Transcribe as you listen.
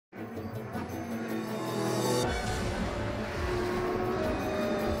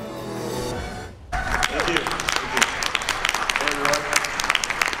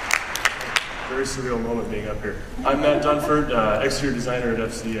very surreal moment being up here. I'm Matt Dunford, exterior designer at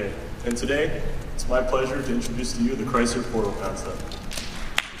FCA, and today it's my pleasure to introduce to you the Chrysler Portal concept.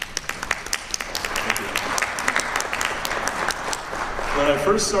 Thank you. When I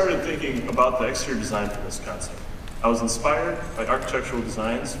first started thinking about the exterior design for this concept, I was inspired by architectural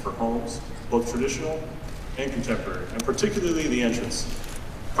designs for homes, both traditional and contemporary, and particularly the entrance.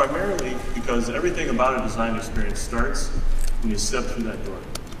 Primarily because everything about a design experience starts when you step through that door.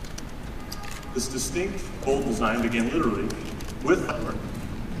 This distinct, bold design began literally with armor.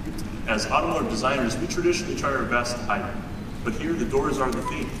 As automotive designers, we traditionally try our best to hide it, but here the doors are the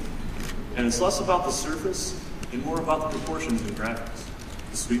theme. And it's less about the surface and more about the proportions and graphics,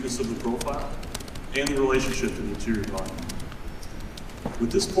 the sweetness of the profile, and the relationship to the interior volume. With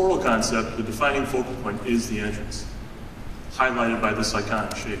this portal concept, the defining focal point is the entrance, highlighted by this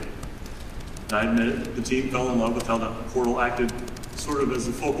iconic shape. And I admit it, the team fell in love with how the portal acted sort of as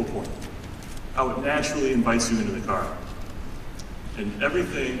the focal point, how it naturally invites you into the car. And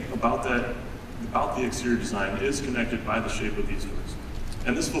everything about the exterior design is connected by the shape of these doors.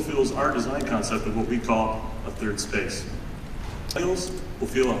 And this fulfills our design concept of what we call a third space. Millennials will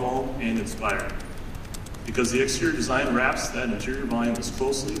feel at home and inspired, because the exterior design wraps that interior volume as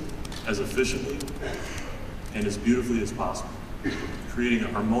closely, as efficiently, and as beautifully as possible, creating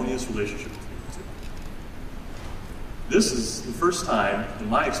a harmonious relationship between the two. This is the first time, in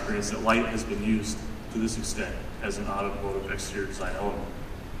my experience, that light has been used to this extent as an automotive exterior design element,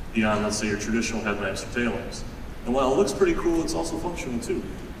 beyond, let's say, your traditional headlamps or tail lamps. And while it looks pretty cool, it's also functional too.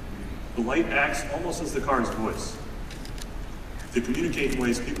 The light acts almost as the car's voice, to communicate in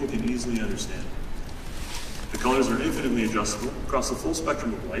ways people can easily understand. The colors are infinitely adjustable across the full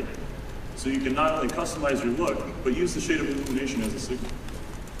spectrum of light, so you can not only customize your look, but use the shade of illumination as a signal.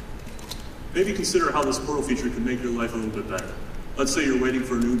 Maybe consider how this portal feature can make your life a little bit better. Let's say you're waiting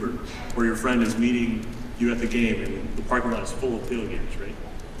for an Uber, or your friend is meeting you at the game and the parking lot is full of tailgaters, right?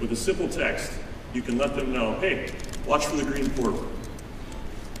 With a simple text, you can let them know, hey, watch for the green portal.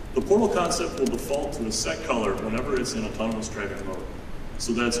 The portal concept will default to a set color whenever it's in autonomous driving mode,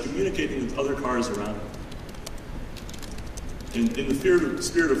 so that it's communicating with other cars around it. In the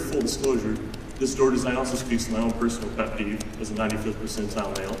spirit of full disclosure, this door design also speaks to my own personal pet peeve as a 95th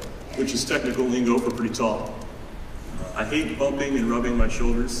percentile male, which is technical lingo for pretty tall. I hate bumping and rubbing my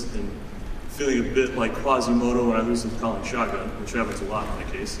shoulders and feeling a bit like Quasimodo when I lose the calling shotgun, which happens a lot in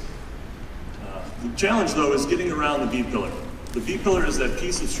my case. The challenge, though, is getting around the B-pillar. The B-pillar is that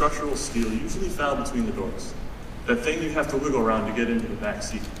piece of structural steel usually found between the doors, that thing you have to wiggle around to get into the back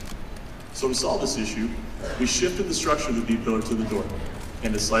seat. So to solve this issue, we shifted the structure of the B-pillar to the door,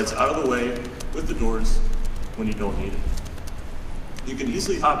 and it slides out of the way with the doors when you don't need it. You can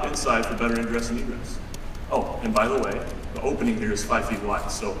easily hop inside for better ingress and egress. Oh, and by the way, the opening here is 5 feet wide,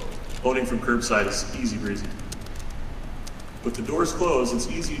 so loading from curbside is easy breezy. With the doors closed, it's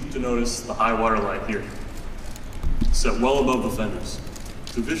easy to notice the high water line here, set well above the fenders,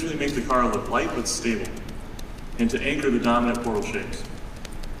 to visually make the car look light but stable, and to anchor the dominant portal shapes.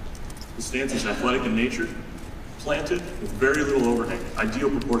 The stance is athletic in nature, planted with very little overhang, ideal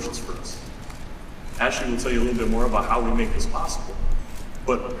proportions for us. Ashley will tell you a little bit more about how we make this possible,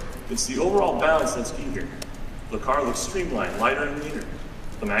 but it's the overall balance that's key here. The car looks streamlined, lighter and leaner.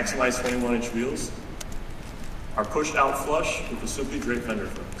 The maximized 21-inch wheels are pushed out flush with the simply draped fender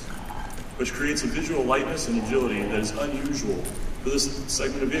frames, which creates a visual lightness and agility that is unusual for this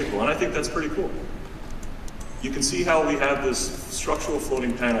segment of vehicle, and I think that's pretty cool. You can see how we have this structural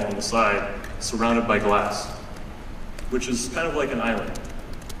floating panel on the side surrounded by glass, which is kind of like an island,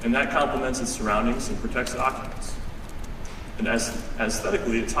 and that complements its surroundings and protects the occupants. And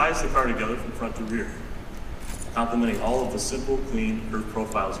aesthetically, it ties the car together from front to rear, complementing all of the simple, clean, curved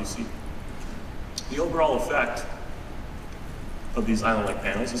profiles you see. The overall effect of these island-like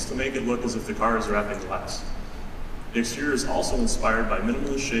panels is to make it look as if the car is wrapped in glass. The exterior is also inspired by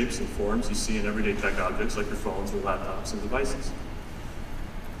minimalist shapes and forms you see in everyday tech objects like your phones or laptops and devices.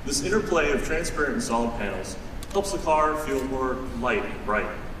 This interplay of transparent and solid panels helps the car feel more light and bright,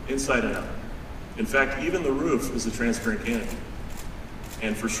 inside and out. In fact, even the roof is a transparent canopy.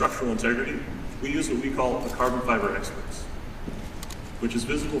 And for structural integrity, we use what we call a carbon fiber experts, which is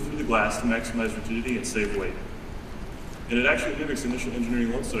visible through the glass to maximize rigidity and save weight. And it actually mimics initial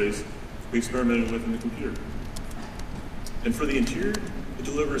engineering load studies we experimented with in the computer. And for the interior, it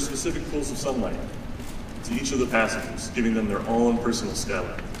delivers specific pools of sunlight to each of the passengers, giving them their own personal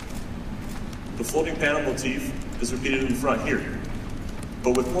skylight. The floating panel motif is repeated in the front here,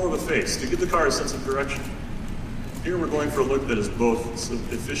 but with more of a face to give the car a sense of direction. Here we're going for a look that is both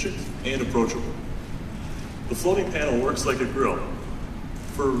efficient and approachable. The floating panel works like a grill,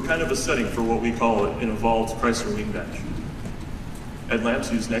 for kind of a setting for what we call an evolved Chrysler wing badge.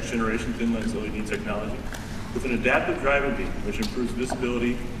 Headlamps use next generation thin lens LED technology with an adaptive driving beam which improves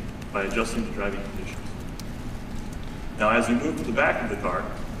visibility by adjusting to driving conditions. Now as we move to the back of the car,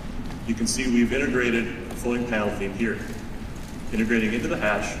 you can see we've integrated a floating panel theme here, integrating into the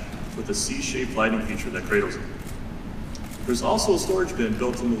hatch with a C-shaped lighting feature that cradles it. There's also a storage bin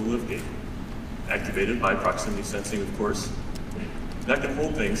built into the liftgate, activated by proximity sensing, of course. That can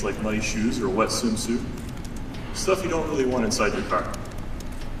hold things like muddy shoes or a wet swimsuit, stuff you don't really want inside your car.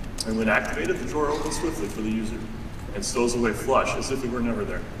 And when activated, the drawer opens swiftly for the user and stows away flush as if it were never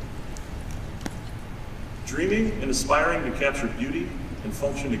there. Dreaming and aspiring to capture beauty and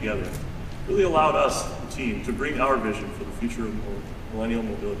function together really allowed us, the team, to bring our vision for the future of millennial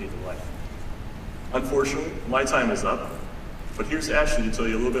mobility to life. Unfortunately, my time is up, but here's Ashley to tell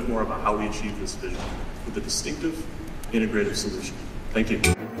you a little bit more about how we achieved this vision with a distinctive, integrative solution. Thank you.